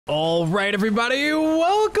All right, everybody,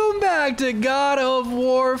 welcome back to God of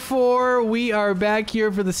War 4. We are back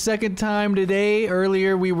here for the second time today.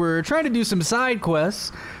 Earlier, we were trying to do some side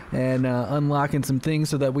quests and unlocking some things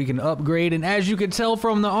so that we can upgrade. And as you can tell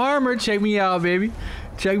from the armor, check me out, baby.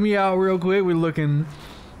 Check me out real quick. We're looking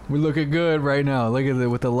good right now. Look at it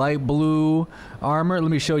with the light blue armor. Let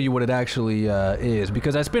me show you what it actually is,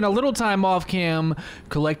 because I spent a little time off cam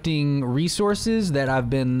collecting resources that I've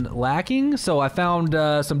been lacking. So I found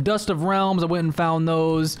some Dust of Realms. I went and found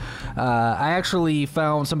those. I actually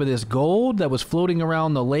found some of this gold that was floating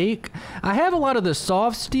around the lake. I have a lot of the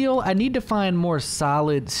soft steel. I need to find more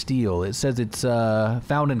solid steel. It says it's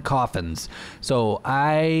found in coffins. So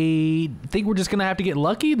I think we're just gonna have to get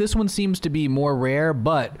lucky. This one seems to be more rare,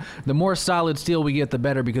 but the more solid steel we get, the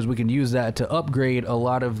better, because we can use that to upgrade a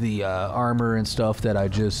lot of the armor and stuff that I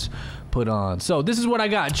just put on. So this is what I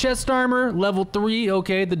got. Chest armor, level 3.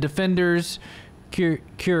 Okay, the defenders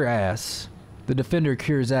cure ass. The defender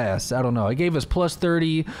cures ass. I don't know. It gave us plus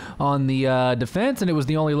 30 on the defense, and it was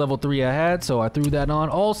the only level 3 I had, so I threw that on.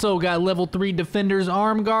 Also got level 3 defenders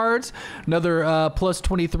arm guards. Another plus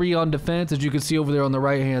 23 on defense. As you can see over there on the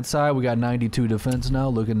right-hand side, we got 92 defense now,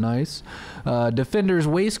 looking nice. Defenders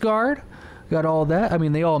waist guard. Got all that. I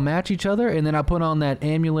mean, they all match each other. And then I put on that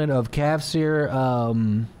amulet of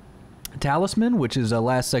Kavsir talisman, which is a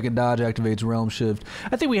last second dodge, activates realm shift.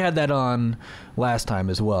 I think we had that on last time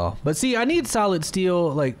as well. But see, I need solid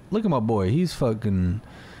steel. Like, look at my boy. He's fucking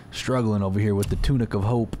struggling over here with the tunic of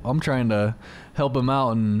hope. I'm trying to help him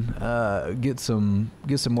out and get some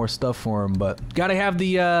more stuff for him, but gotta have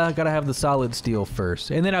the solid steel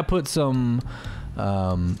first. And then I put some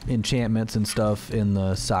enchantments and stuff in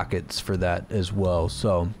the sockets for that as well.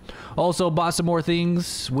 So also bought some more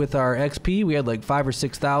things with our XP. We had like 5,000 or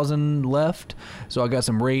 6,000 left, so I got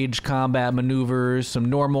some rage combat maneuvers,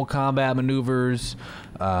 some normal combat maneuvers.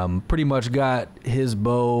 Pretty much got his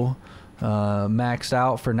bow maxed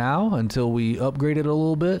out for now until we upgrade it a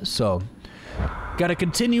little bit. So gotta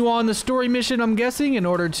continue on the story mission, I'm guessing, in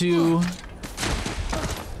order to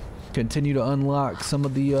continue to unlock some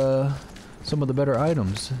of the better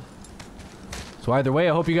items. So either way,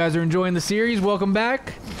 I hope you guys are enjoying the series. Welcome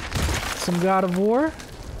back. Some God of War.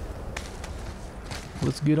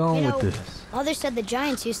 Let's get on with this. Mother said the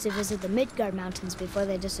giants used to visit the Midgard mountains before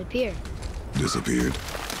they disappeared. Disappeared?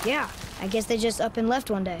 Yeah, I guess they just up and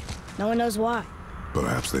left one day. No one knows why.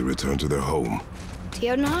 Perhaps they returned to their home.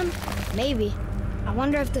 Jotunheim? Maybe. I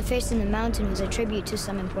wonder if the face in the mountain was a tribute to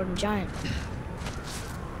some important giant.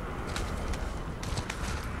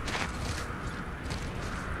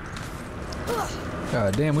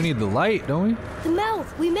 God damn, we need the light, don't we? The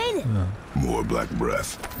mouth! We made it! Yeah. More black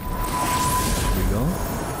breath. There we go.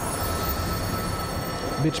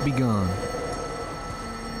 Bitch be gone.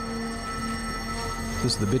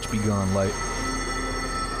 This is the bitch be gone light.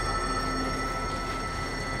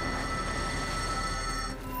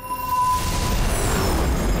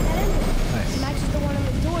 That ended. Nice. It matches the one on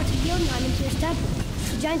the door to Jotunheim into his temple.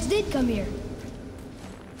 The giants did come here.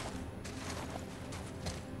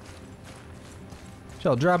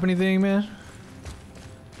 Y'all drop anything, man?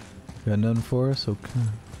 Got nothing for us? Okay.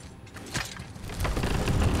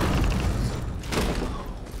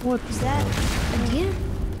 What is that? A deer?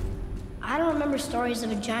 I don't remember stories of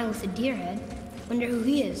a giant with a deer head. Wonder who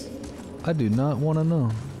he is. I do not want to know.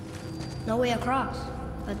 No way across.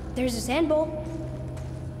 But there's a sand bowl.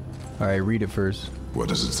 Alright, read it first. What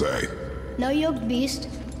does it say? No yoked beast,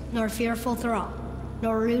 nor fearful thrall,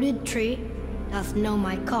 nor rooted tree, doth know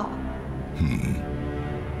my call.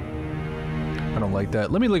 I don't like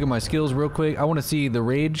that. Let me look at my skills real quick. I want to see the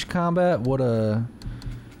rage combat.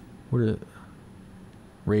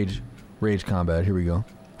 Rage combat. Here we go.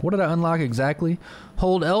 What did I unlock exactly?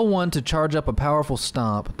 Hold L1 to charge up a powerful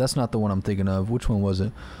stomp. That's not the one I'm thinking of. Which one was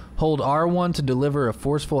it? Hold R1 to deliver a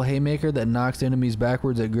forceful haymaker that knocks enemies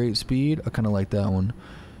backwards at great speed. I kind of like that one.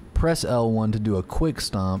 Press L1 to do a quick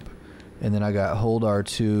stomp. And then I got hold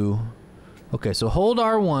R2. Okay, so hold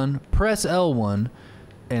R1, press L1,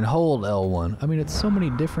 and hold L1. I mean, it's so many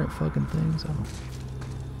different fucking things.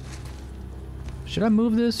 Should I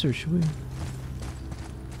move this or should we?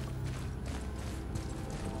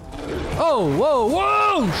 Oh, whoa,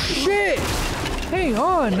 whoa, shit! Hang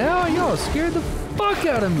on now, y'all scared the fuck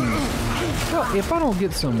out of me. Yo, if I don't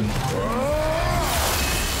get some...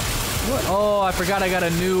 What? Oh, I forgot I got a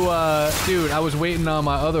new, dude, I was waiting on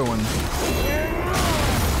my other one.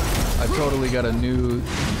 I totally got a new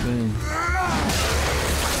thing.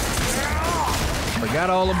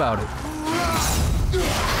 Forgot all about it. I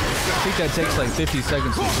think that takes like 50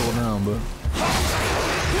 seconds to cool down, but...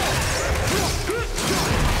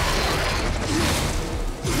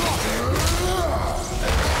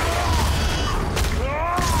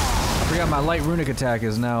 my light runic attack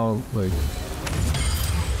is now like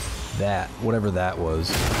that, whatever that was.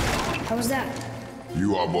 How was that?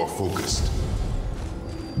 You are more focused.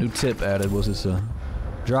 New tip added. Was this a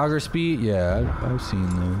jogger speed? Yeah, I've seen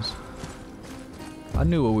those. I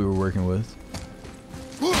knew what we were working with.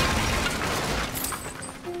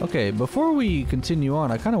 Okay, before we continue on,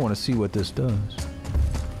 I kind of want to see what this does.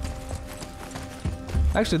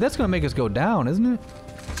 Actually, that's going to make us go down, isn't it?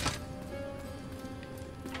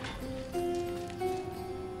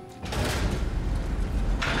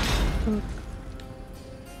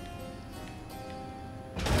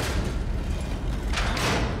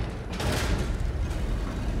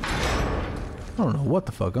 I don't know what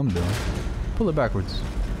the fuck I'm doing. Pull it backwards.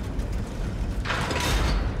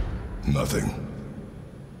 Nothing.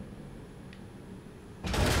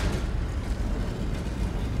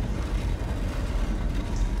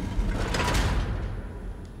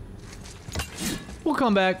 We'll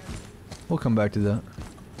come back. We'll come back to that.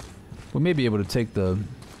 We may be able to take the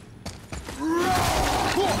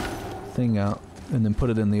thing out and then put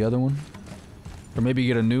it in the other one. Or maybe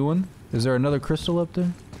get a new one. Is there another crystal up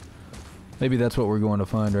there? Maybe that's what we're going to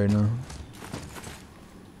find right now.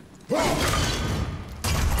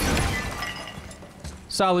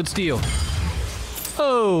 Solid steel.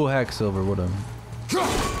 Oh, hack silver, whatever.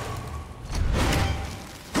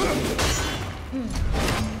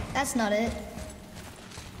 That's not it.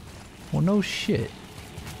 Well, no shit.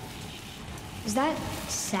 Is that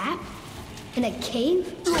sap? In a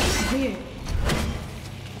cave? Weird.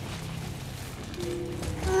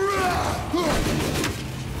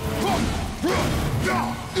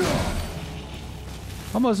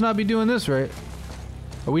 I must not be doing this right.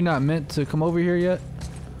 Are we not meant to come over here yet?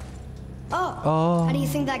 Oh. How do you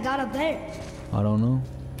think that got up there? I don't know.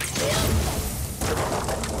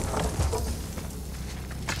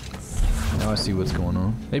 Now I see what's going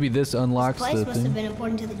on. Maybe this unlocks This place the must have thing. been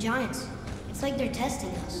important to the giants. It's like they're testing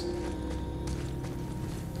us.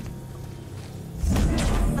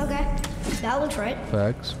 Okay, that looks right.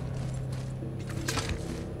 Facts.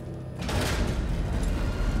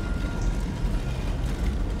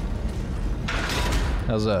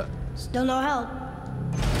 How's that? Still no help.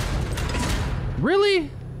 Really?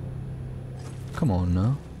 Come on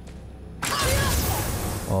now.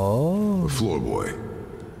 Oh. Floor boy.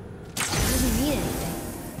 Doesn't mean anything.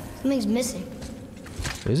 Something's missing.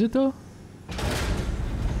 Is it though?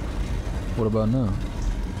 What about now?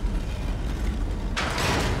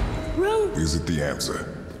 Room. Is it the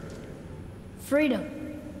answer?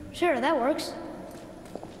 Freedom. Sure, that works.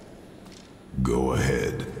 Go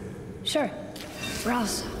ahead. Sure.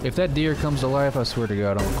 Browse. If that deer comes to life, I swear to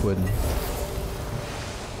God, I'm quitting.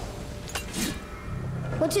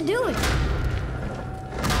 What you doing?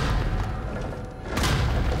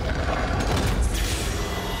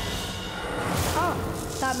 Oh,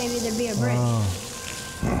 thought maybe there'd be a bridge.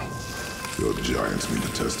 Your giants mean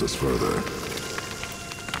to test us further.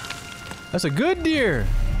 That's a good deer.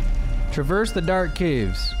 Traverse the dark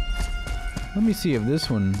caves. Let me see if this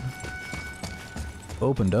one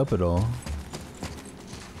opened up at all.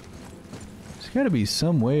 There's got to be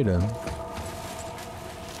some way to.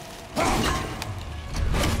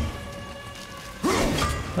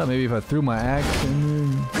 Thought maybe if I threw my axe in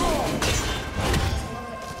there.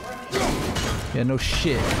 Yeah, no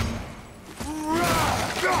shit.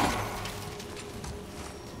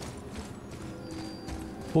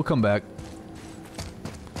 We'll come back.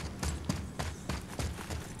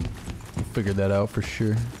 We'll figure that out for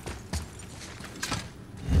sure.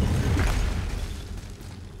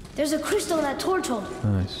 There's a crystal in that torch holder.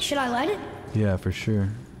 Nice. Should I light it? Yeah, for sure.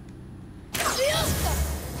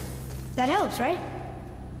 That helps, right?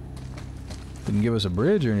 Didn't give us a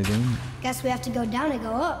bridge or anything. Guess we have to go down and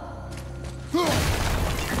go up. I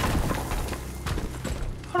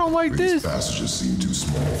don't like These this. passages seem too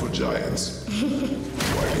small for giants.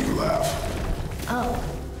 Why do you laugh? Oh,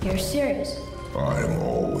 you're serious. I am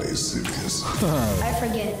always serious. I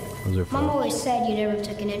forget. Those are Mom fun. always said you never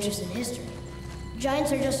took an interest in history.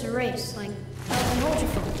 Giants are just a race, like elves and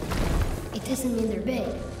Ultrafolk. It doesn't mean they're big.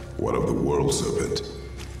 What of the world serpent?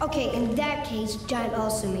 Okay, in that case, giant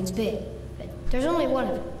also means big. But there's only one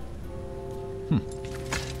of them.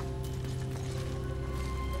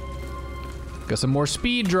 Got some more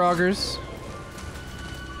speed joggers.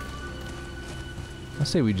 I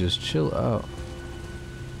say we just chill out.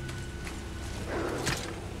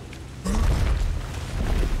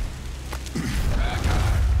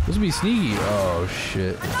 This would be sneaky. Oh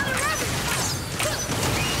shit.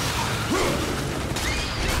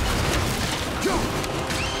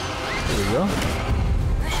 There we go.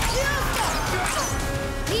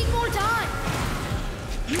 Need more time.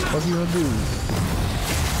 fuck you gonna do?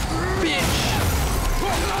 Bitch!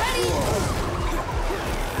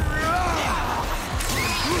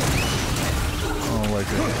 Oh, like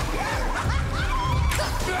that.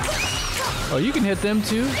 Oh, you can hit them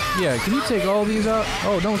too? Yeah, can you take all these out?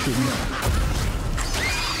 Oh, don't shoot me.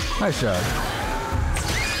 Nice shot.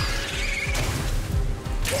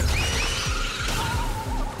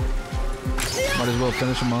 Might as well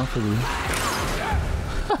finish him off for you.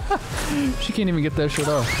 She can't even get that shit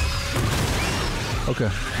off. Okay.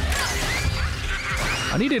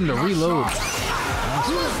 I need him to reload.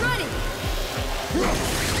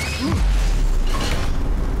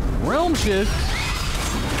 Realm shift.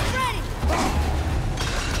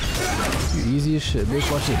 You easy as shit,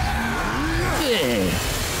 bitch. Watch this. Yeah.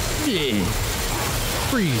 Yeah.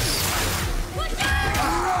 Freeze. What?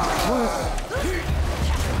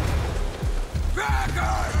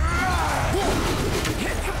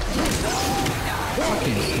 I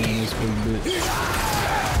can't stand this big bitch.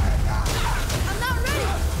 I'm not ready.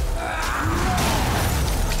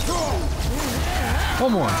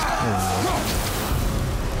 One more. I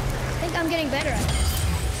think I'm getting better at this.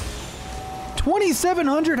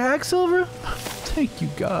 2,700 hack silver? Thank you,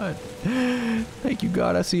 God. Thank you,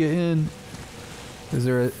 God. I see an N. There's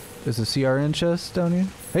a CRN chest down here?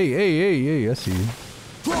 Hey, I see you.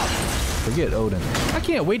 Forget Odin. I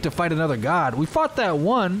can't wait to fight another god. We fought that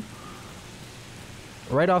one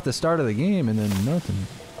right off the start of the game and then nothing.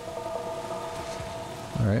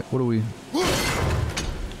 Alright, what do we...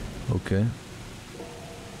 Okay.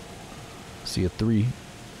 See a 3.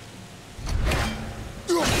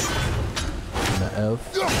 And an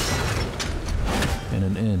F. And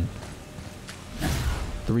an N.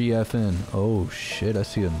 3FN. Oh shit, I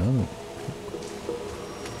see another one.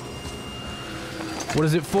 What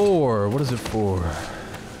is it for? What is it for?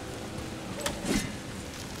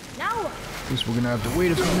 Now what? Guess we're gonna have to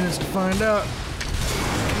wait a few minutes to find out.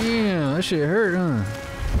 Yeah, that shit hurt, huh?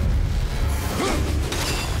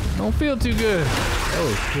 Don't feel too good.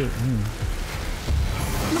 Oh shit.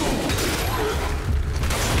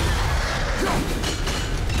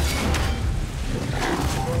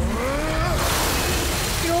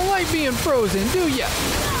 You don't like being frozen, do ya?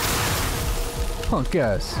 Punk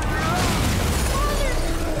ass.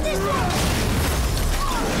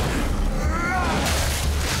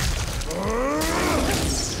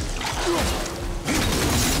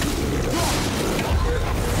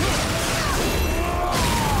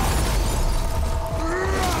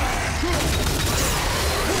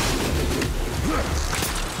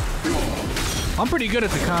 I'm pretty good at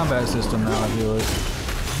the combat system now, I feel like.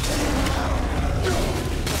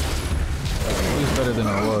 At least better than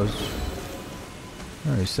I was.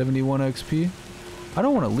 Alright, 71 XP. I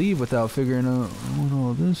don't want to leave without figuring out what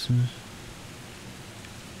all this is.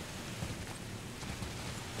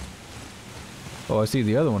 Oh, I see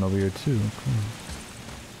the other one over here too.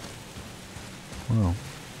 Okay. Wow.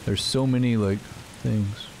 There's so many, like,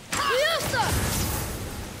 things.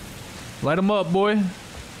 Light them up, boy.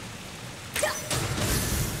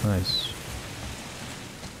 Nice.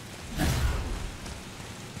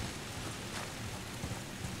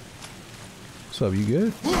 What's up, you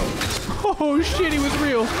good? Oh shit, he was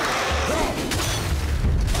real!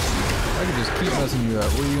 I could just keep messing you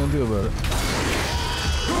up. What are you gonna do about it?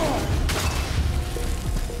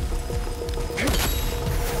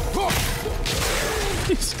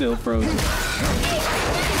 He's still frozen.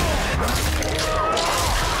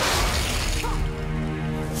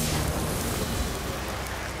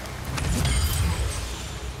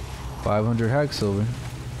 500 hack silver.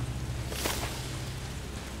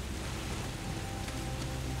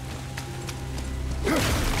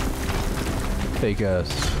 Fake ass.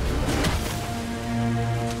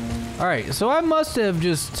 Alright, so I must have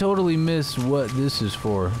just totally missed what this is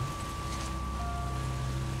for.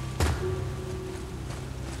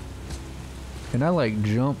 Can I like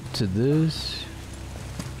jump to this?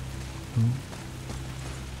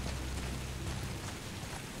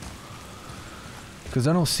 Because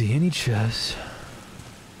I don't see any chests.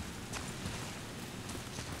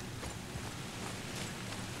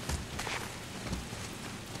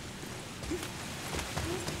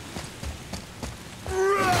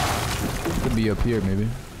 Could be up here, maybe.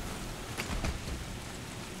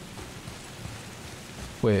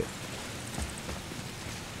 Wait.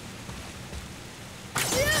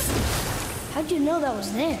 How'd you know that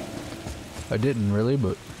was there? I didn't really,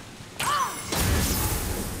 but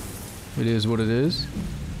it is what it is.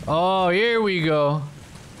 Oh, here we go.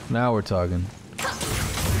 Now we're talking.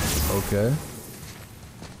 Okay.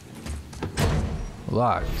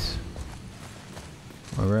 Locked.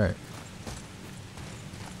 All right.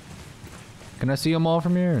 Can I see them all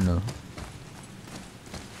from here or no?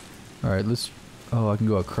 Alright, let's... Oh, I can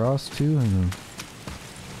go across too? Hang on.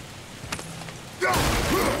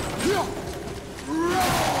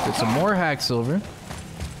 Get some more hack silver.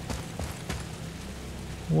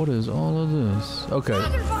 What is all of this? Okay.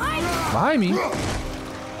 Behind me?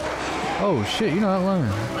 Oh shit, you're not lying.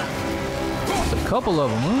 It's a couple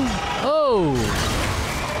of them, huh? Oh!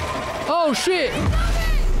 Oh shit!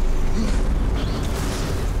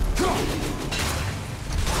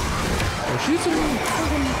 Oh, shoot some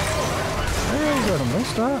fucking arrows at him. Don't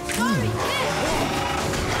stop.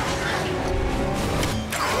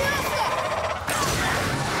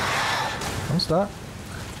 Don't stop.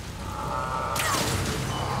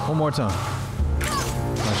 One more time.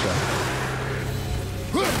 Nice shot.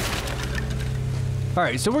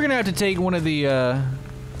 Alright, so we're gonna have to take one of the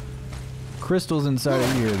crystals inside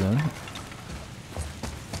of here then.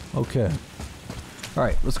 Okay.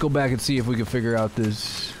 Alright, let's go back and see if we can figure out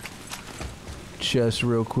this chest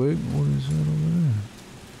real quick. What is that over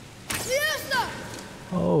there?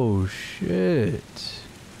 Oh shit.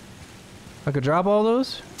 I could drop all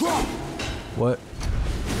those? What?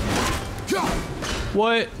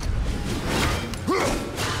 What?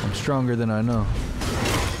 I'm stronger than I know.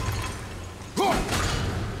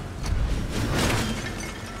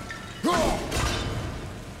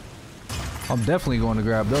 I'm definitely going to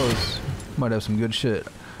grab those. Might have some good shit.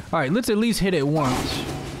 Alright, let's at least hit it once.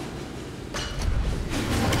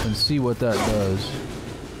 And see what that does.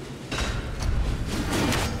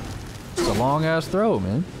 It's a long ass throw,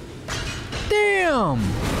 man. Damn!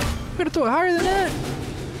 I gotta throw it higher than that?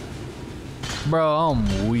 Bro,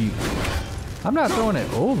 I'm weak. I'm not throwing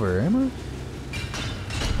it over, am I?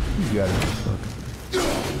 You got it. Fuck.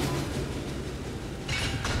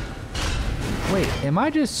 Wait, am I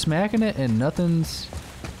just smacking it and nothing's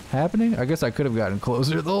happening? I guess I could have gotten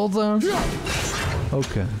closer the whole time.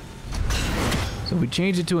 Okay. So we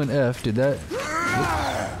changed it to an F. Did that...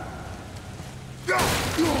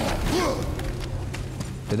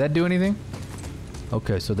 Did that do anything?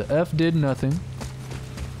 Okay, so the F did nothing.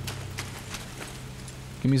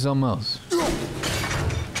 Give me something else.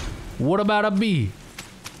 What about a B?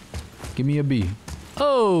 Give me a B.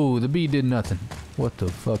 Oh, the B did nothing. What the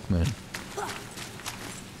fuck, man?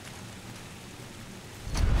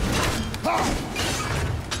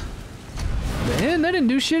 The N, that didn't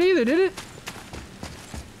do shit either, did it?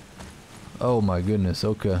 Oh my goodness,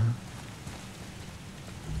 okay.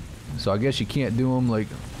 So I guess you can't do them like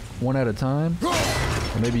one at a time?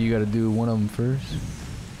 Or maybe you gotta do one of them first?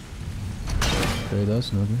 Okay,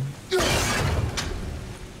 that's nothing.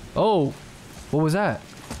 Oh! What was that?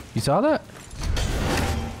 You saw that?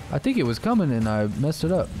 I think it was coming and I messed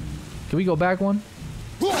it up. Can we go back one?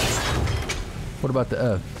 What about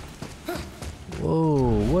the F?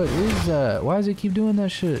 Whoa, what is that? Why does it keep doing that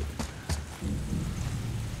shit?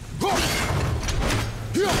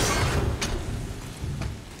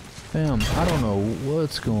 Fam, I don't know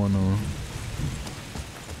what's going on.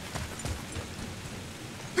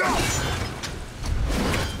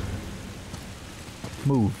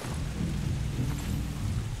 Move.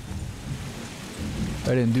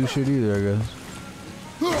 I didn't do shit either, I guess.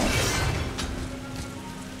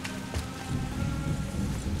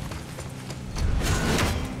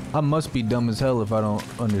 I must be dumb as hell if I don't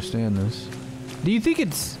understand this. Do you think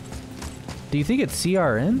it's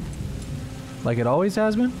CRN? Like it always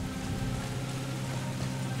has been?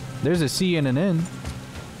 There's a C and an N.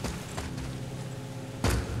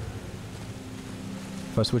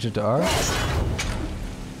 If I switch it to R?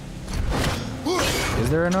 Is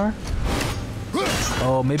there an R?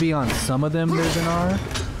 Oh, maybe on some of them there's an R?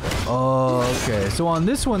 Oh, okay. So on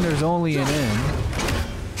this one there's only an N.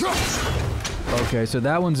 Okay, so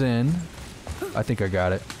that one's in. I think I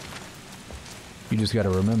got it. You just gotta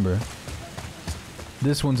remember.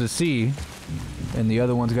 This one's a C, and the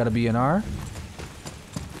other one's gotta be an R.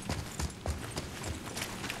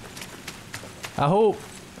 I hope.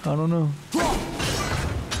 I don't know.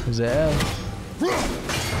 There's a F.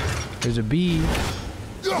 There's a B.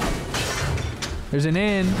 There's an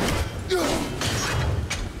N.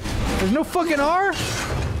 There's no fucking R?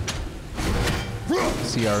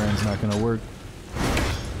 CRN's not gonna work.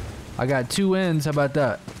 I got two N's, how about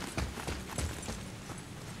that?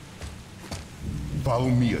 Follow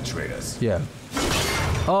me, Atreus. Yeah.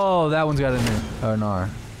 Oh, that one's got an N, or an R.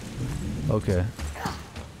 Okay.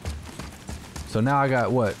 So now I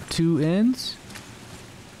got what? Two N's?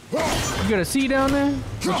 You got a C down there?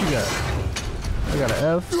 What you got? I got an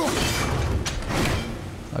F.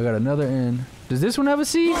 I got another N. Does this one have a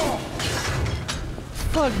C?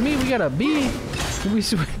 Fuck me, we got a B. Can we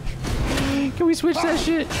switch that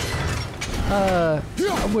shit?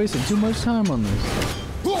 I'm wasting too much time on this.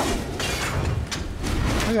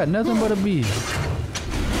 I got nothing but a B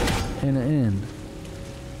and an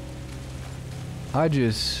N.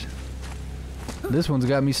 This one's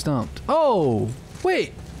got me stumped. Oh,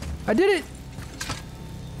 wait, I did it.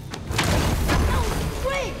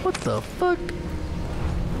 What the fuck?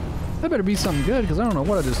 That better be something good, because I don't know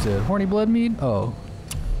what I just did. Horny blood mead? Oh,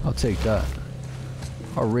 I'll take that.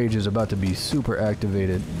 Our rage is about to be super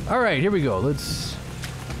activated. Alright, here we go. Let's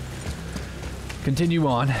continue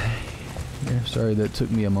on. Yeah, sorry that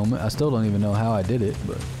took me a moment. I still don't even know how I did it,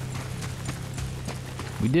 but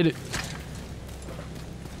we did it.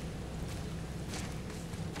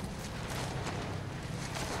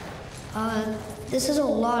 This is a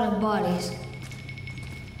lot of bodies.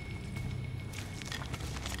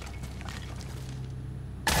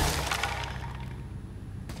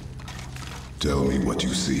 Tell me what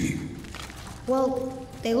you see. Well,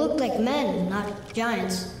 they look like men, not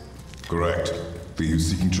giants. Correct. Thieves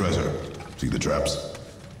seeking treasure. See the traps?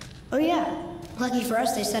 Oh yeah, lucky for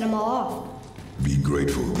us they set them all off. Be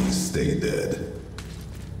grateful these stay dead.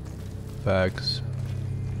 Facts.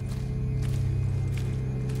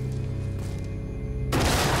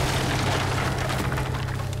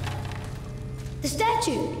 The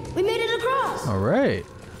statue! We made it across! Alright.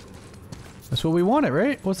 That's what we wanted,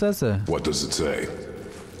 right? What's that say? What does it say?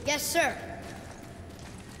 Yes, sir.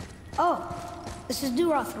 Oh, this is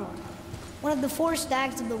Durathror, one of the 4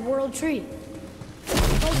 stags of the World Tree.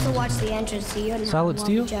 Supposed to watch the entrance to Yodin Solid while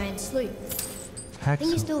steel? the giants sleep. Hacksaw.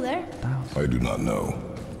 Think he's still there? I do not know.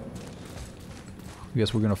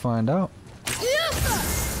 Guess we're gonna find out.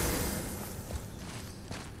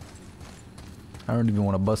 I don't even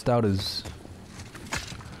want to bust out his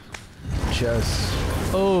chest.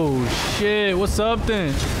 Oh shit, what's up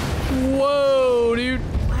then? Whoa, dude. You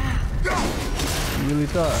really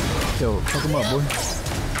thought? Yo, fuck him up, boy.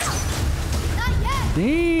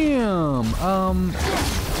 Damn. How do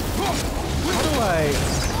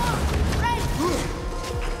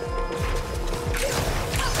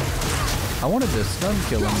I wanted to stun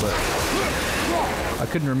kill him, but I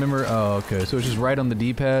couldn't remember. Oh, okay. So it's just right on the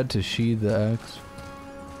D-pad to sheathe the axe.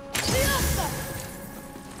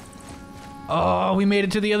 Oh, we made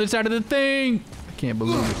it to the other side of the thing! I can't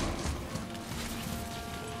believe it.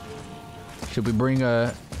 Should we bring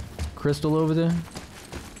a crystal over there?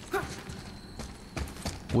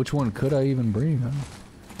 Which one could I even bring? Huh?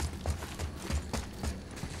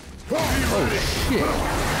 Oh shit!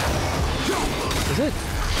 Is it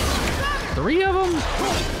 3 of them?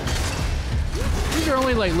 These are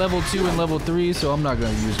only like level 2 and level 3, so I'm not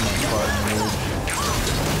gonna use my Spartan move.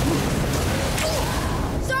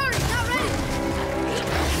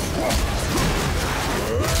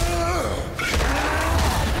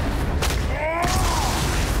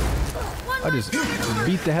 I just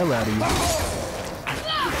beat the hell out of you.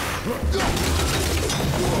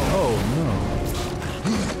 Oh no.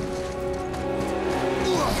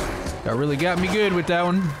 That really got me good with that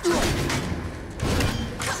one.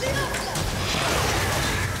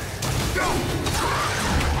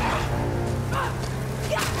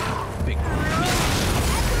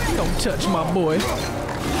 Don't touch my boy.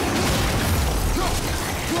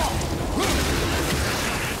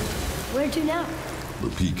 Where to now? The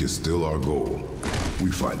peak is still our goal.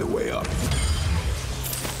 We find a way up.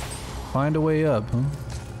 Find a way up, huh?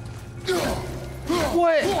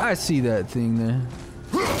 What? I see that thing there.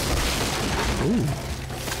 Ooh.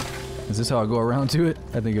 Is this how I go around to it?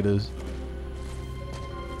 I think it is.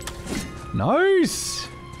 Nice!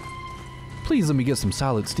 Please let me get some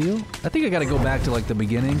solid steel. I think I gotta go back to like the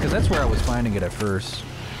beginning, because that's where I was finding it at first.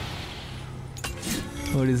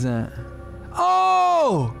 What is that?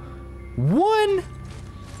 Oh! 1?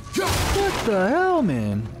 What the hell,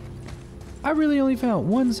 man? I really only found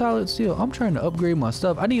 1 solid steel. I'm trying to upgrade my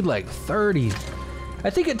stuff. I need like 30. I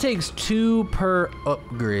think it takes 2 per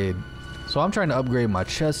upgrade. So I'm trying to upgrade my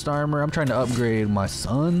chest armor. I'm trying to upgrade my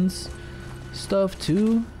son's stuff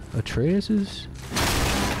too. Atreus's.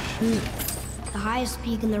 Shit. The highest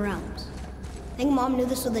peak in the realms. Think Mom knew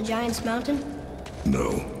this was the Giant's Mountain?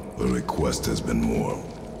 No, the request has been more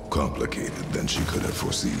complicated than she could have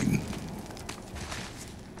foreseen.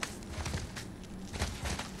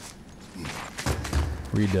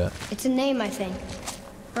 Read that. It's a name, I think.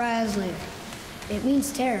 Rasley. It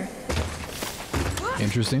means terror.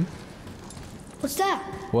 Interesting. What's that?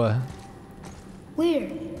 What?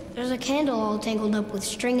 Weird. There's a candle all tangled up with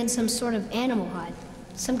string and some sort of animal hide.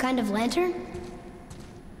 Some kind of lantern?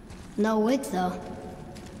 No wick, though.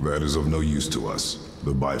 That is of no use to us.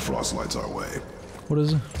 The Bifrost lights our way. What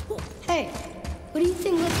is it? Hey, what do you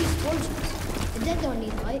think lit these torches? The dead don't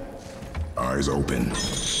need light. Eyes open.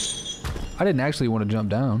 I didn't actually want to jump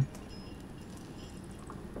down.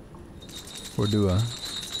 Or do I?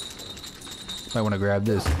 Might want to grab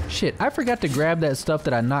this. Shit, I forgot to grab that stuff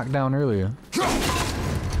that I knocked down earlier.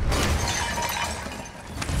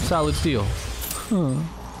 Solid steel. Huh.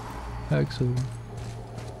 Excellent.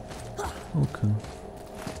 Okay.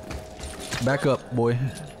 Back up, boy.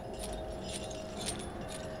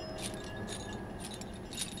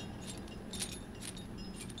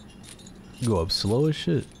 Go up slow as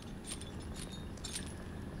shit.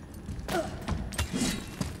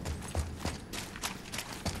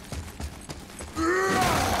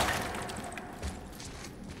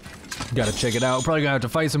 Gotta check it out. Probably gonna have to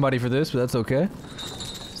fight somebody for this, but that's okay.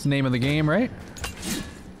 It's the name of the game, right?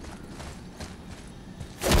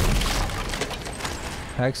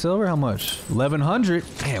 Hack silver, how much? 1100?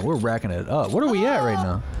 Man, we're racking it up. What are we at right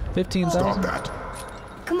now? 15,000? Stop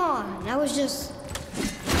that. Come on, I was just...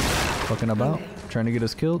 Fucking about? Trying to get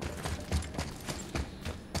us killed?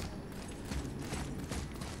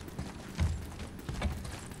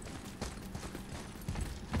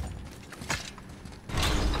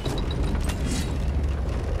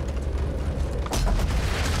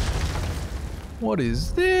 What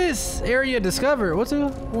is this? Area discovered. What's it?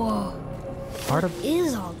 Whoa. Heart of... What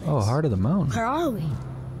is all this? Oh, heart of the mountain. Where are we?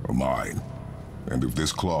 Or mine. And if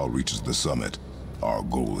this claw reaches the summit, our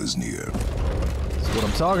goal is near. That's what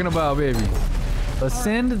I'm talking about, baby.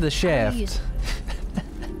 Ascend the shaft.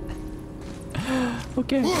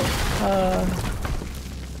 Okay.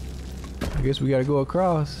 I guess we gotta go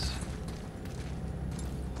across.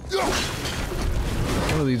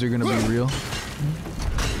 One of these are gonna be real.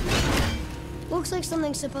 Looks like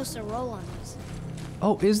something's supposed to roll on us.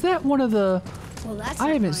 Oh, is that one of the... Well, that's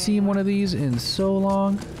I haven't seen one of these in so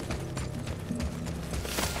long.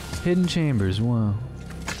 Hidden chambers, wow.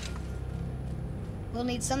 We'll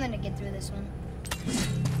need something to get through this one.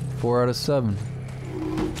 4 out of 7.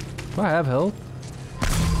 Do I have health?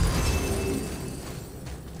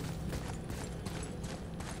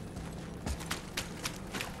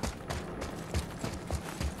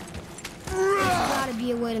 There's gotta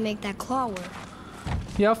be a way to make that claw work.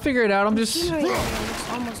 Yeah, I'll figure it out. I'm just Machinery area looks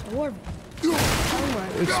almost dwarven.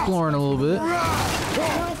 exploring a little bit. You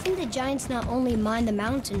know, I think the giants not only mined the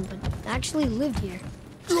mountain, but actually lived here.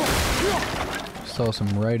 Saw some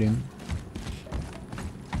writing.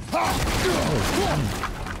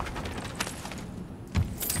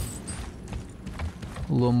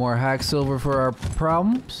 A little more hack silver for our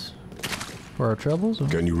problems? For our troubles?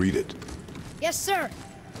 Can you read it? Yes, sir.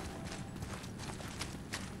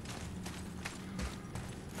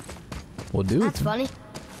 We'll do That's it. funny.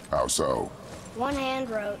 How so? One hand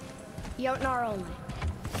wrote, Jotnar only.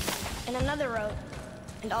 And another wrote,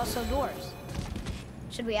 and also dwarves.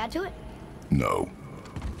 Should we add to it? No.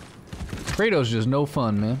 Kratos just no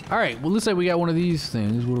fun, man. Alright, well, looks like we got one of these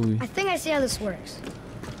things. What do we... I think I see how this works.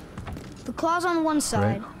 The claw's on one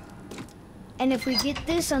side. Right. And if we get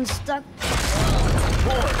this unstuck...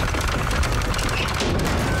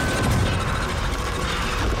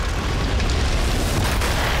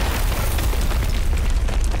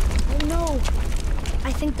 Oh no!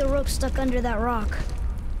 I think the rope's stuck under that rock.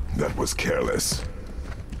 That was careless.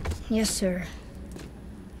 Yes, sir.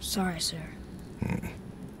 Sorry, sir.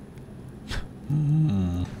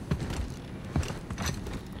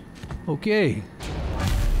 Okay.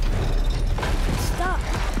 Stop.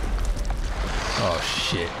 Oh,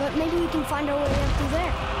 shit. But maybe we can find our way up through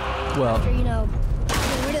there. Well, After, you know,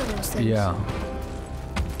 get rid of those things. yeah.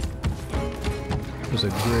 It was a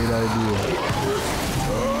great idea.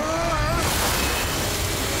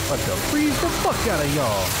 What the freeze the fuck out of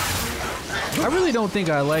y'all? I really don't think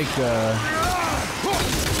I like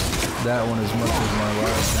that one as much as my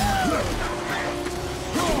last one.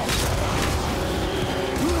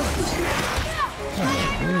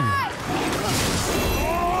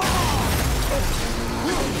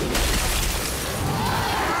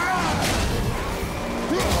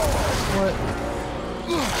 Oh, what?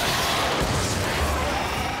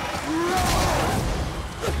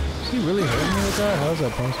 Is he really hurting me with that? How is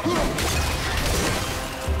that possible?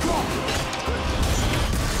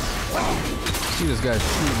 See this guy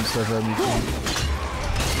shooting stuff at me too.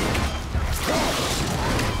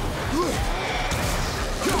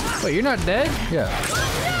 Wait, you're not dead? Yeah.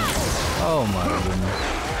 Oh my goodness.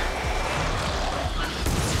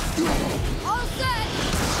 All set.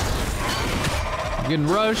 Getting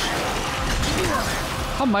rushed.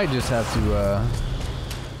 I might just have to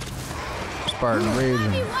Spartan Rage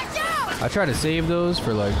and I try to save those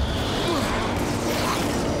for like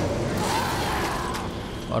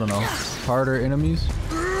I don't know, harder enemies.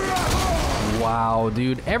 Wow,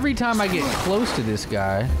 dude. Every time I get close to this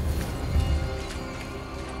guy.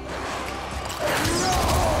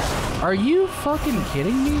 Are you fucking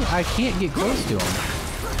kidding me? I can't get close to him.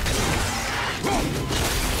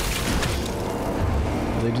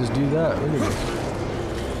 They just do that. Look at this.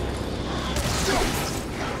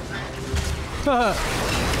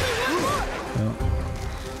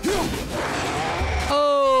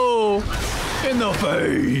 Oh! In the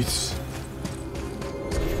face!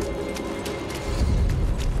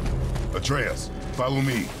 Atreus, follow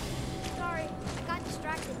me. Sorry, I got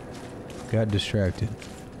distracted. Got distracted.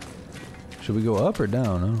 Should we go up or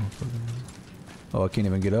down? I don't fucking know. Oh, I can't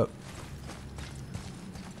even get up.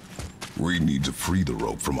 We need to free the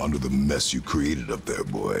rope from under the mess you created up there,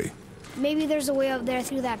 boy. Maybe there's a way up there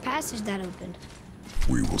through that passage that opened.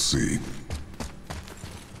 We will see.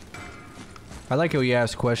 I like how he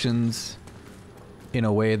asks questions in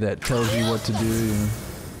a way that tells you what to do.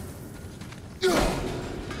 You know?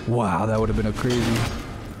 Wow, that would have been a crazy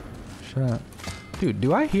shot. Dude,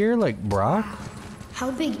 do I hear like Brock?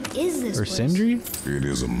 How big is this Or place? Sindri? It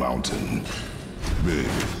is a mountain. Big.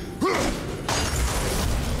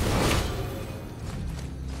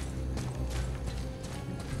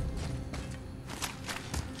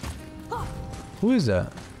 Who is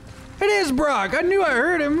that? It is Brock! I knew I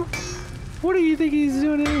heard him! What do you think he's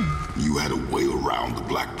doing here? You had a way around the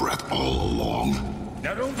Black Breath all along.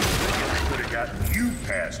 Now don't you think I could have gotten you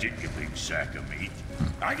past it, you big sack of meat.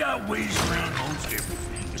 I got ways around most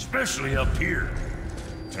everything, especially up here.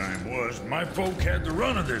 Time was, my folk had the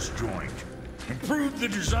run of this joint. Improved the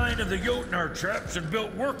design of the Jotnar traps and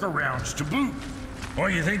built workarounds to boot. Why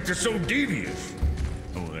you think they're so devious?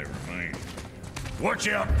 Oh, never mind. Watch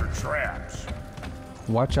out for traps.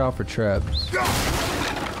 Watch out for traps.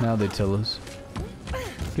 Now they tell us.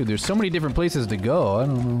 Dude, there's so many different places to go. I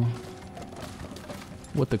don't know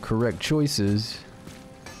what the correct choice is.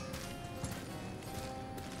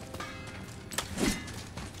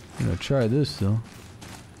 I'm gonna try this though.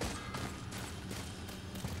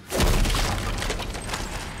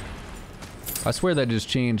 I swear that just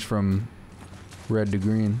changed from red to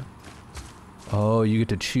green. Oh, you get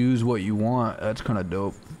to choose what you want. That's kind of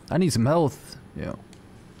dope. I need some health. Yeah.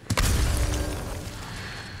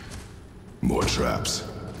 More traps.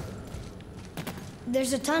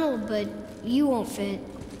 There's a tunnel, but you won't fit.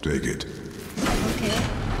 Take it. Okay.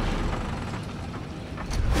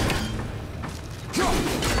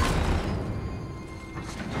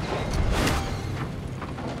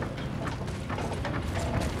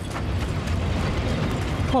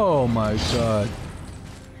 Oh my god.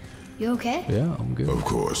 You okay? Yeah, I'm good. Of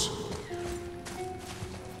course.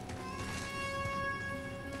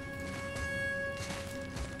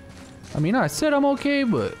 I mean, I said I'm okay,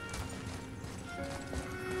 but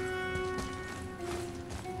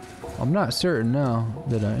I'm not certain now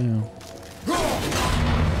that I am.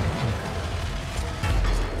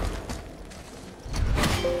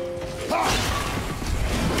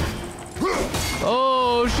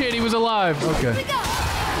 Oh shit, he was alive. Okay.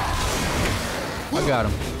 I got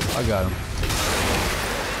him. I got him.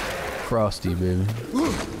 Frosty, baby.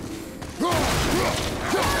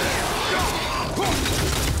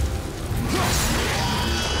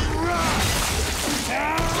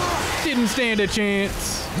 Didn't stand a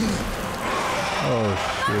chance. Oh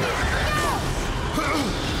shit.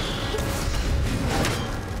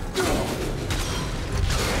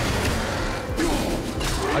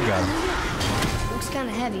 I got him. Looks kind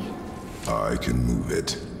of heavy. I can move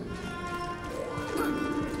it.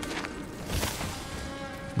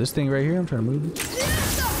 This thing right here, I'm trying to move it.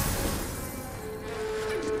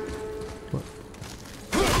 What?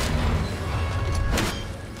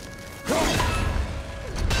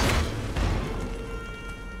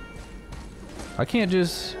 I can't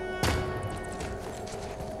just...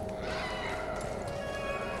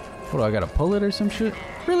 What do I gotta pull it or some shit?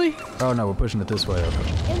 Really? Oh no, we're pushing it this way.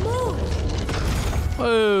 Okay. It moved!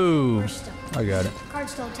 Whoa! We're stuck. I got it.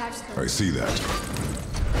 Card's still attached to I the... see that.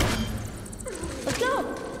 Let's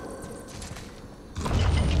go!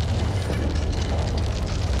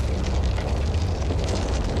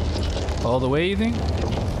 All the way, you think?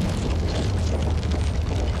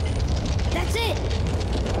 That's it!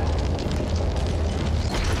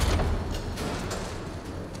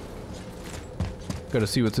 Gotta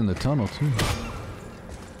see what's in the tunnel, too.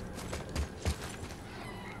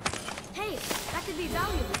 Hey, that could be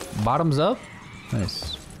valuable. Bottoms up?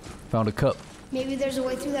 Nice. Found a cup. Maybe there's a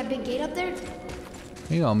way through that big gate up there?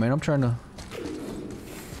 Hang on, man. I'm trying to...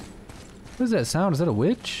 What is that sound? Is that a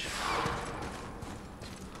witch?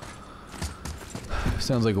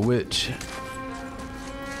 Sounds like a witch.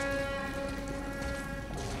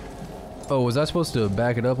 Oh, was I supposed to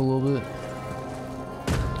back it up a little bit?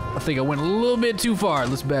 I think I went a little bit too far.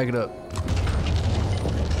 Let's back it up.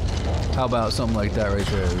 How about something like that right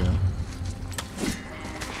there?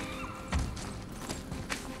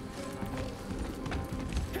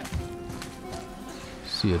 Yeah.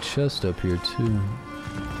 See a chest up here too.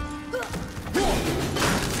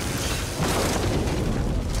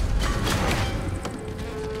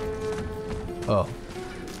 Oh.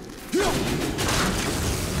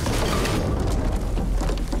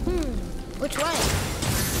 Which way?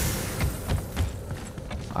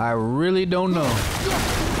 I really don't know.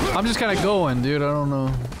 I'm just kind of going, dude. I don't know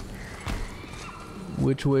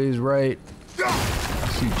which way is right. I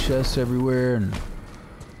see chests everywhere, and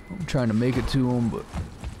I'm trying to make it to them, but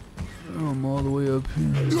I'm all the way up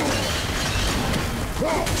here.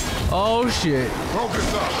 Oh shit!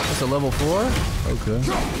 That's a level 4. Okay.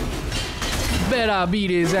 Bet I beat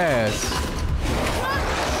his ass.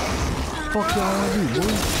 Fuck y'all do, boy.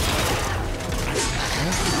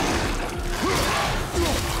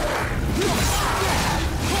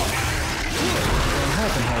 What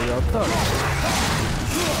happened? How y'all thought?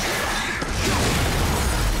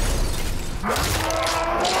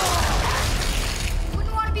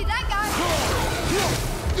 Wouldn't want to be that guy.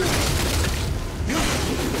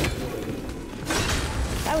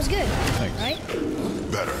 That was good. Thanks. Right?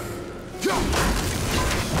 Better.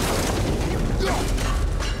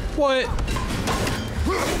 What?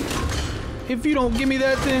 If you don't give me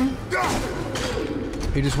that thing,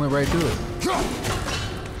 he just went right through it.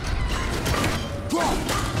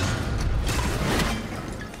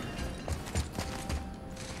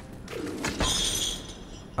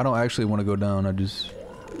 I don't actually want to go down. I just.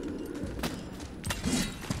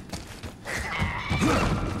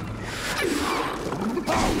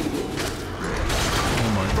 Oh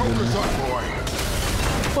my goodness.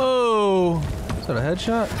 Whoa! Is that a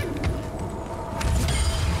headshot?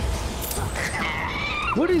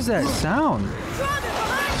 What is that sound?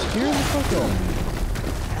 Scared the fuck out of me.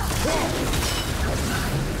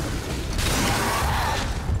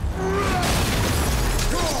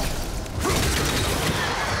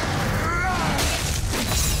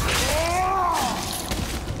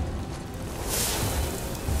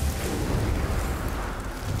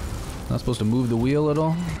 Not supposed to move the wheel at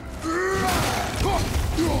all?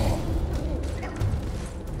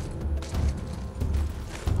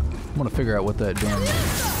 I want to figure out what that damn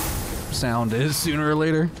sound is sooner or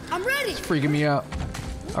later. I'm ready. It's freaking me out.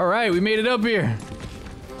 All right, we made it up here.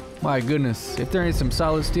 My goodness, if there ain't some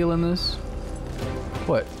solid steel in this.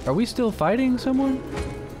 What, are we still fighting someone?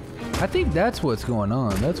 I think that's what's going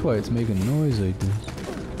on. That's why it's making noise like this.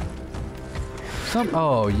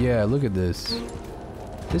 Oh yeah, look at this.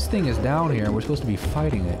 This thing is down here and we're supposed to be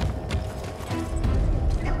fighting it.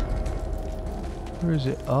 Where is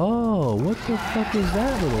it? Oh, what the fuck is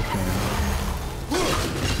that little thing?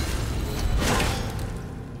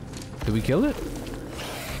 Did we kill it?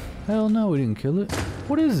 Hell no, we didn't kill it.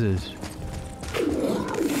 What is this?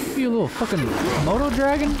 You little fucking Komodo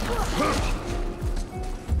dragon?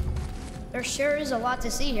 There sure is a lot to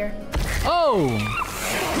see here. Oh!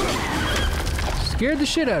 Scared the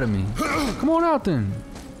shit out of me. Come on out then.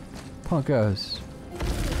 Punk ass.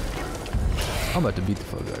 I'm about to beat the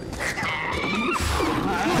fuck out of you.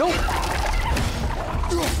 Nope.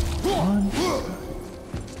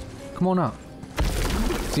 Come on out.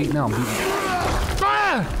 See, now I'm beating you.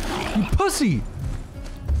 Ah! You pussy!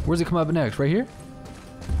 Where's it come up next? Right here?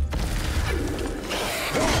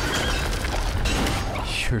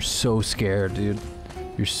 You're so scared, dude.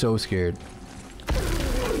 You're so scared.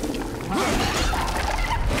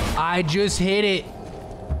 I just hit it.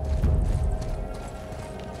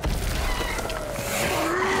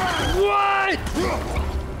 What?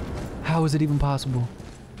 How is it even possible?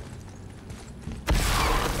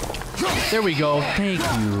 There we go. Thank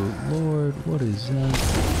you, Lord. What is that?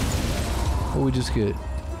 What we just get? I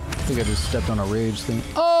think I just stepped on a rage thing.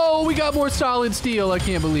 Oh, we got more solid steel. I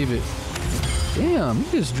can't believe it. Damn, you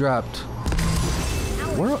just dropped.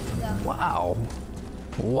 Where? Wow.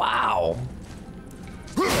 Wow.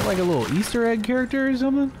 Is that like a little Easter egg character or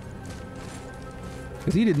something?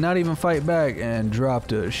 Because he did not even fight back and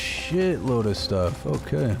dropped a shitload of stuff.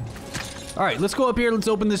 Okay. Alright, let's go up here. Let's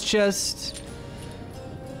open this chest.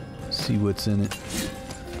 See what's in it.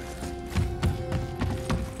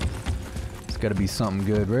 It's gotta be something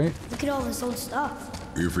good, right? Look at all this old stuff.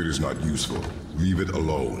 If it is not useful, leave it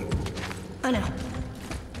alone. I know.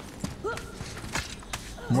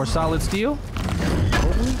 More solid steel?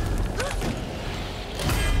 Hopefully.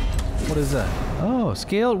 What is that? Oh,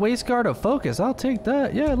 scaled waist guard of focus. I'll take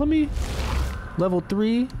that. Yeah, let me. Level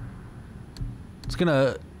 3. It's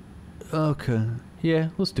gonna Okay. Yeah,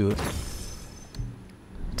 let's do it.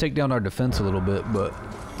 Take down our defense a little bit, but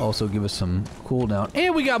also give us some cooldown.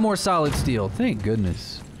 And we got more solid steel. Thank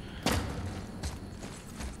goodness.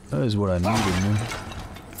 That is what I needed, man.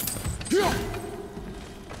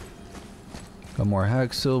 Got more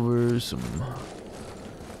hack silver, some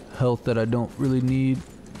health that I don't really need.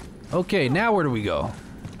 Okay, now where do we go?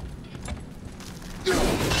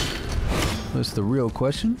 That's the real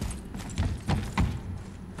question.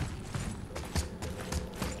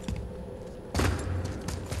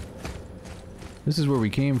 This is where we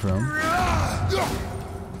came from. I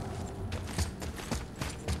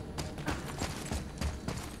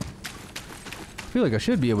feel like I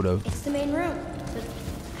should be able to... It's the main room, but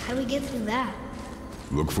how do we get through that?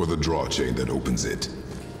 Look for the draw chain that opens it.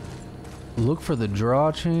 Look for the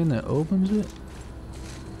draw chain that opens it?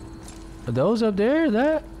 Are those up there?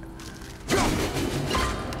 That?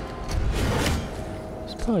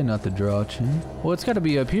 It's probably not the draw chain. Well, it's got to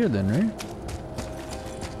be up here then, right?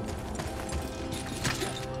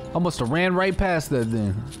 I must have ran right past that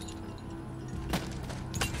thing.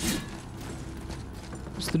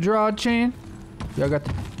 It's the draw chain. Y'all got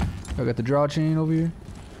the draw chain over here?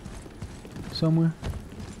 Somewhere?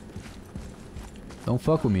 Don't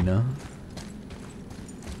fuck with me now.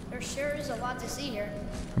 There sure is a lot to see here.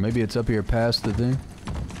 Or maybe it's up here past the thing.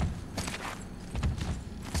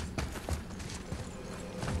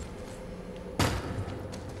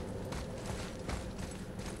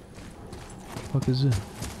 What is it?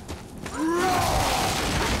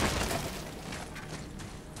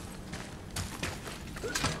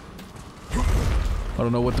 I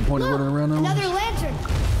don't know what the point of running around now. Another lantern!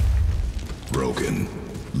 Broken.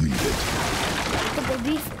 Leave it. What could they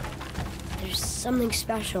be for? There's something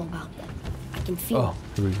special about them. I can feel Oh,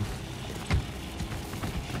 here we go.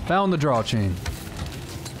 Found the draw chain.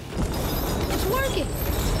 It's working!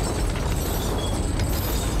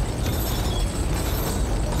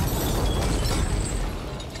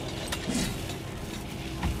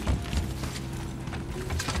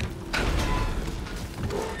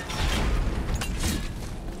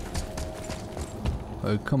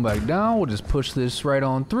 Come back down. We'll just push this right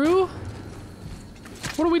on through.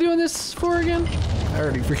 What are we doing this for again? I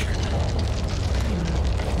already forgot.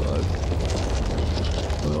 Fuck.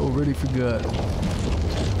 I already forgot.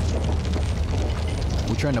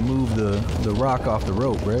 We're trying to move the rock off the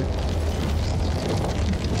rope, right?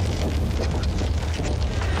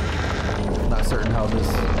 Not certain how this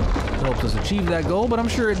helps us achieve that goal, but I'm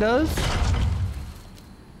sure it does.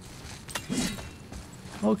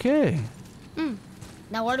 Okay.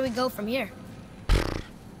 Now where do we go from here?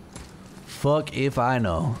 Fuck if I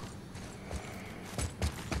know.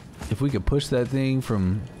 If we could push that thing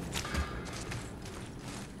from...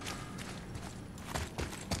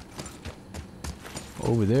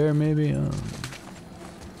 over there, maybe?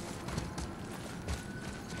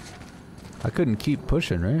 I couldn't keep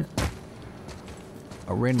pushing, right?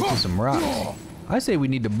 I ran into some rocks. I say we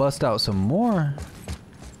need to bust out some more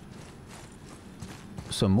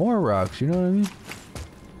rocks, you know what I mean?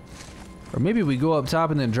 Or maybe we go up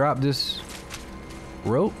top and then drop this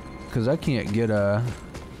rope, cause I can't get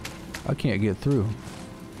through.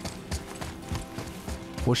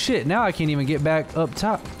 Well shit, now I can't even get back up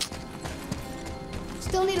top.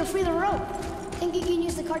 Still need to free the rope. Think you can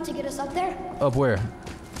use the cart to get us up there? Up where?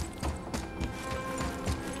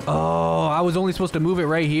 Oh, I was only supposed to move it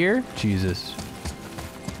right here? Jesus.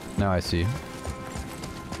 Now I see.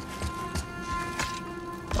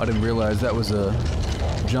 I didn't realize that was a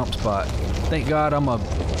jump spot. Thank God I'm a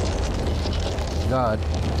god.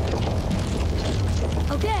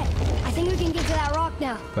 Okay, I think we can get to that rock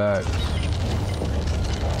now. Facts.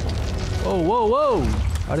 Whoa, whoa, whoa!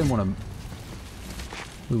 I didn't want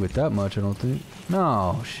to move it that much, I don't think.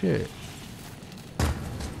 No, shit.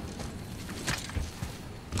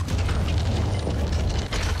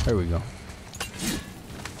 There we go.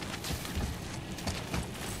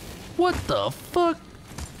 What the fuck?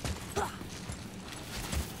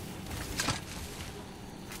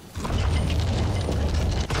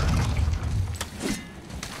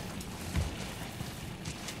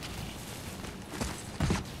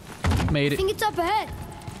 Made I it. think it's up ahead.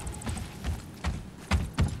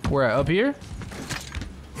 Where at? Up here?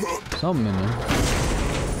 Something in there.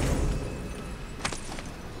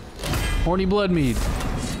 Horny blood mead.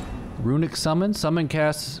 Runic summon. Summon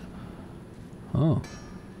casts. Oh.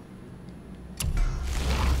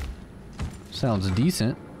 Sounds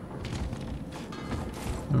decent.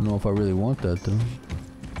 I don't know if I really want that though.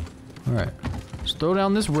 Alright. Let's throw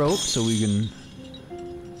down this rope so we can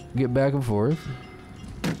get back and forth.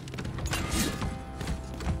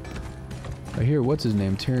 I hear what's his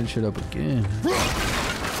name tearing shit up again.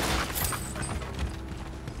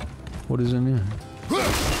 What is in there?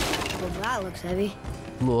 Well, that looks heavy.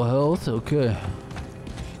 A little health, okay.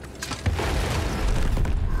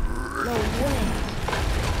 No way.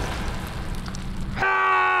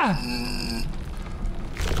 Ah!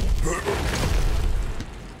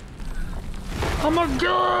 Oh my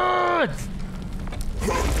god!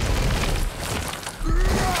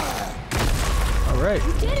 Alright.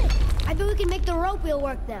 We did it! I bet we can make the rope wheel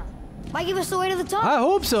work now. Might give us the way to the top. I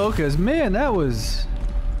hope so, because man, that was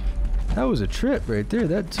a trip right there.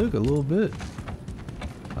 That took a little bit.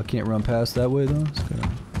 I can't run past that way though. It's gonna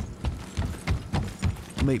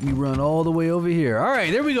make me run all the way over here.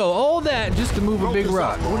 Alright, there we go. All that just to move a big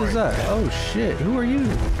rock. What is that? Oh shit, who are you?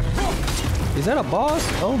 Is that a boss?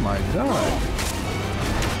 Oh my god.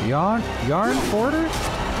 Yarn Porter?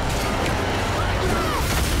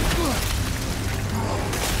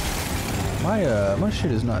 My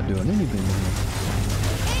shit is not doing anything here.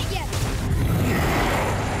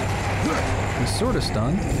 He's sort of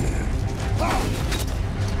stunned.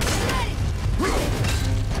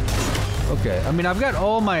 Okay, I mean I've got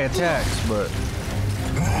all my attacks, but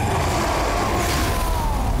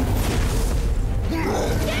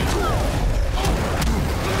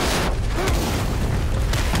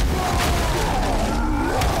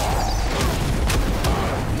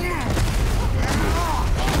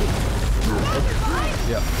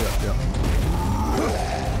yeah.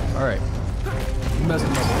 All right, you messed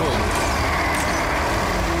him up a little bit.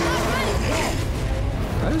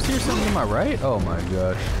 Did I just hear something to my right? Oh my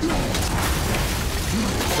gosh.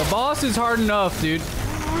 The boss is hard enough, dude.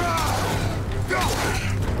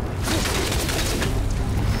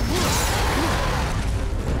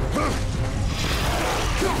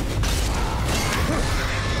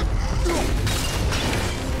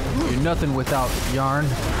 You're nothing without yarn.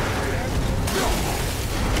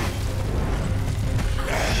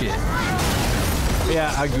 Shit.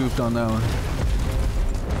 Yeah, I goofed on that one.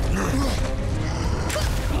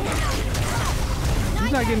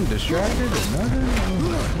 He's not getting distracted or nothing?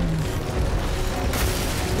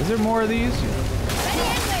 Is there more of these?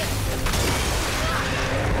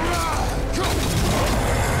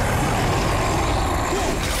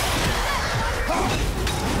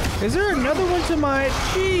 Is there another one to my...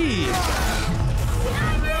 Jeez.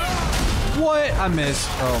 What? I missed.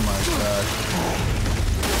 Oh my gosh.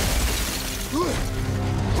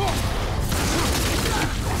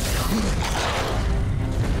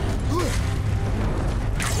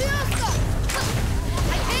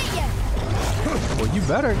 Well, you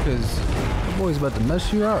better, because the boy's about to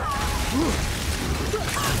mess you up.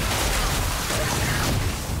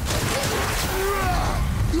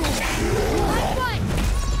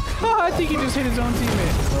 Oh, I think he just hit his own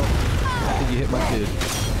teammate. Oh, I think he hit my kid.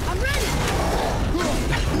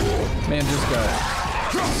 Man just got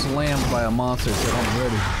slammed by a monster, so I'm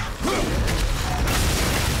ready.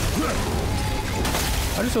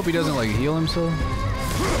 I just hope he doesn't, like, heal himself.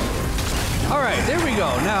 Alright, there we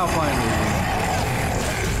go. Now, finally.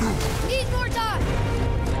 Need more time.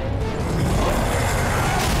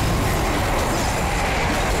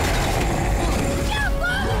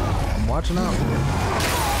 I'm watching out.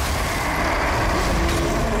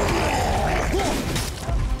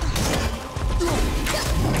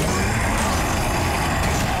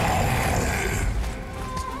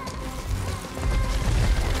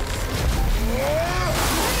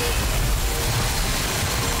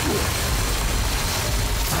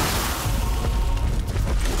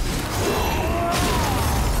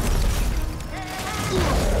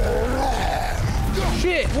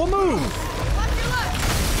 Shit, we'll move. Watch your luck.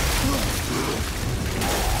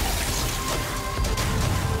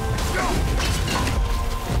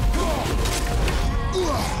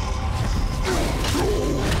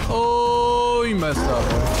 Oh, you messed up.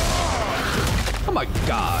 Oh my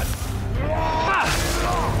god. Ah.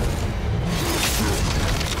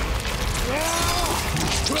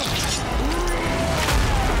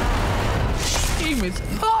 Game is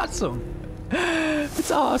awesome. It's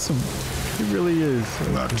awesome. It really is.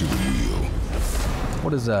 Back to the wheel.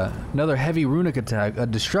 What is that? Another heavy runic attack, a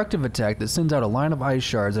destructive attack that sends out a line of ice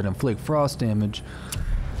shards that inflict frost damage.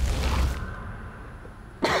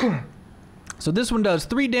 So this one does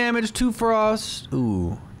 3 damage, 2 frost.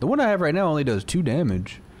 Ooh, the one I have right now only does 2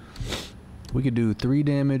 damage. We could do 3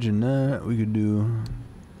 damage and that. We could do...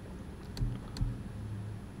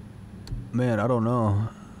 Man, I don't know.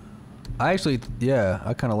 I actually, yeah,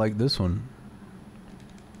 I kind of like this one.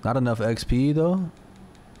 Not enough XP though.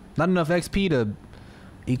 Not enough XP to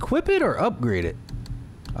equip it or upgrade it.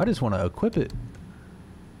 I just want to equip it.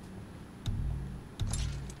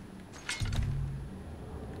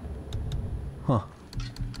 Huh.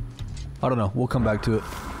 I don't know. We'll come back to it.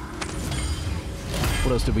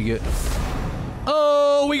 What else did we get?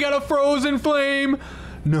 Oh, we got a frozen flame!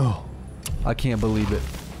 No. I can't believe it.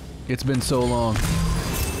 It's been so long.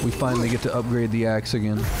 We finally get to upgrade the axe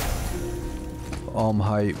again. I'm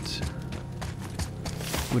hyped.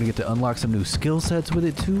 We're gonna get to unlock some new skill sets with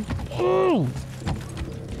it too. Oh!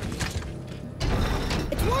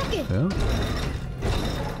 It's working! Yeah.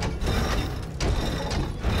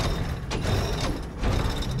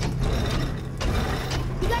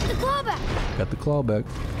 You got the claw back! Got the claw back.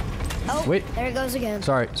 Oh, wait. There it goes again.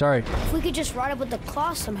 Sorry. If we could just ride up with the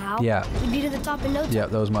claw somehow, Yeah. we'd be to the top in no time. Yeah,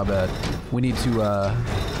 that was my bad. We need to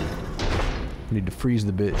freeze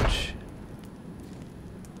the bitch.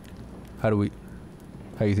 How do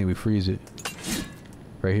you think we freeze it?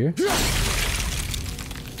 Right here?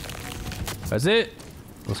 That's it!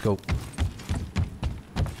 Let's go.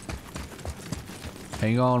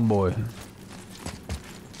 Hang on, boy.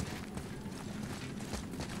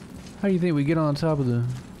 How do you think we get on top of the...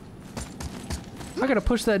 I gotta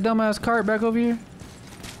push that dumbass cart back over here?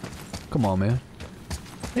 Come on, man.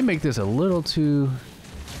 They make this a little too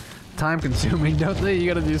time-consuming, don't they? You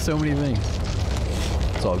gotta do so many things.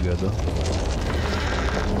 It's all good, though.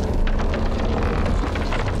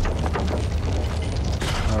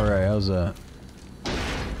 Alright, how's that?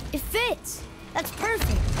 It fits! That's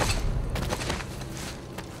perfect!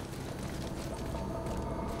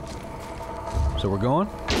 So we're going?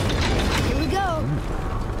 Here we go!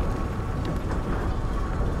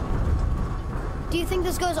 Do you think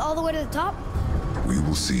this goes all the way to the top? We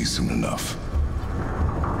will see soon enough.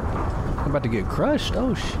 I'm about to get crushed.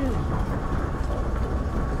 Oh, shit.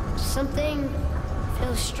 Something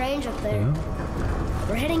feels strange up there. Yeah.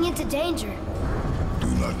 We're heading into danger. Do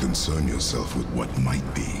not concern yourself with what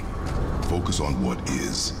might be. Focus on what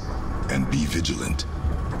is, and be vigilant.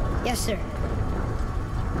 Yes, sir.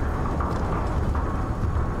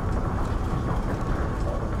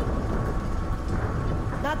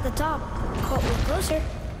 Not the top, but we're closer.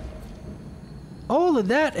 All of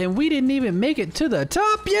that, and we didn't even make it to the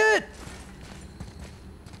top yet?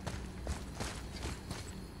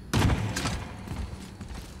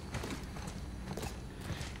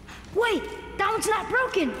 Wait, that one's not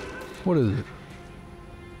broken. What is it?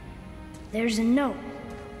 There's a note.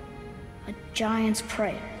 A giant's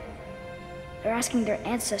prayer. They're asking their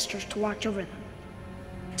ancestors to watch over them.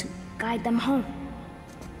 To guide them home.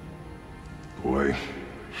 Boy,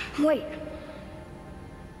 Wait.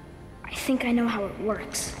 I think I know how it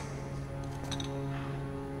works.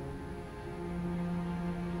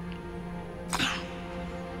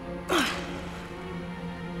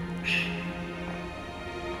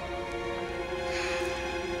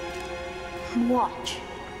 Watch.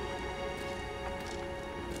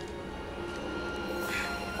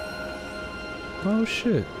 Oh,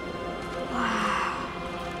 shit.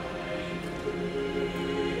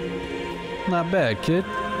 Not bad, kid.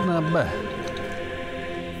 Not bad.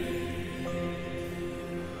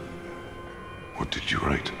 what did you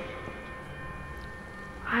write?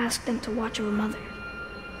 I asked them to watch over Mother.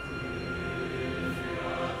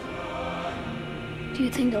 Do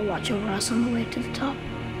you think they'll watch over us on the way to the top?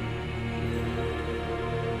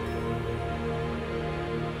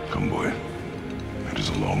 Come, boy. It is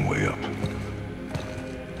a long way up.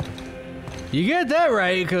 You get that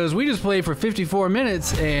right, because we just played for 54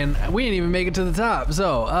 minutes and we didn't even make it to the top.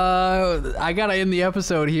 So, I gotta end the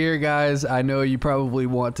episode here, guys. I know you probably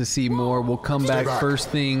want to see more. We'll come back first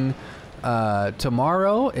thing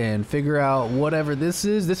tomorrow and figure out whatever this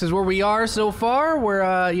is. This is where we are so far.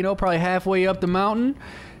 We're, you know, probably halfway up the mountain.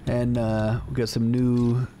 And we got some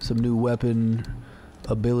new weapon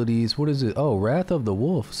abilities. What is it? Oh, Wrath of the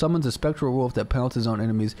Wolf. Summons a spectral wolf that pounces on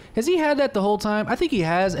enemies. Has he had that the whole time? I think he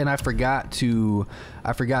has, and I forgot to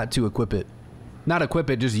equip it. Not equip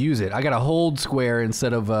it, just use it. I got a hold square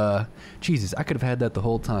instead of Jesus, I could have had that the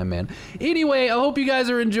whole time, man. Anyway, I hope you guys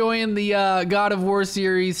are enjoying the God of War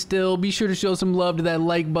series still. Be sure to show some love to that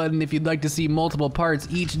like button if you'd like to see multiple parts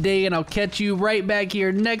each day, and I'll catch you right back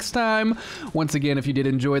here next time. Once again, if you did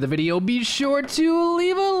enjoy the video, be sure to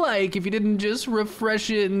leave a like. If you didn't, just refresh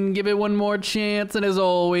it and give it one more chance. And as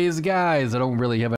always, guys, I don't really have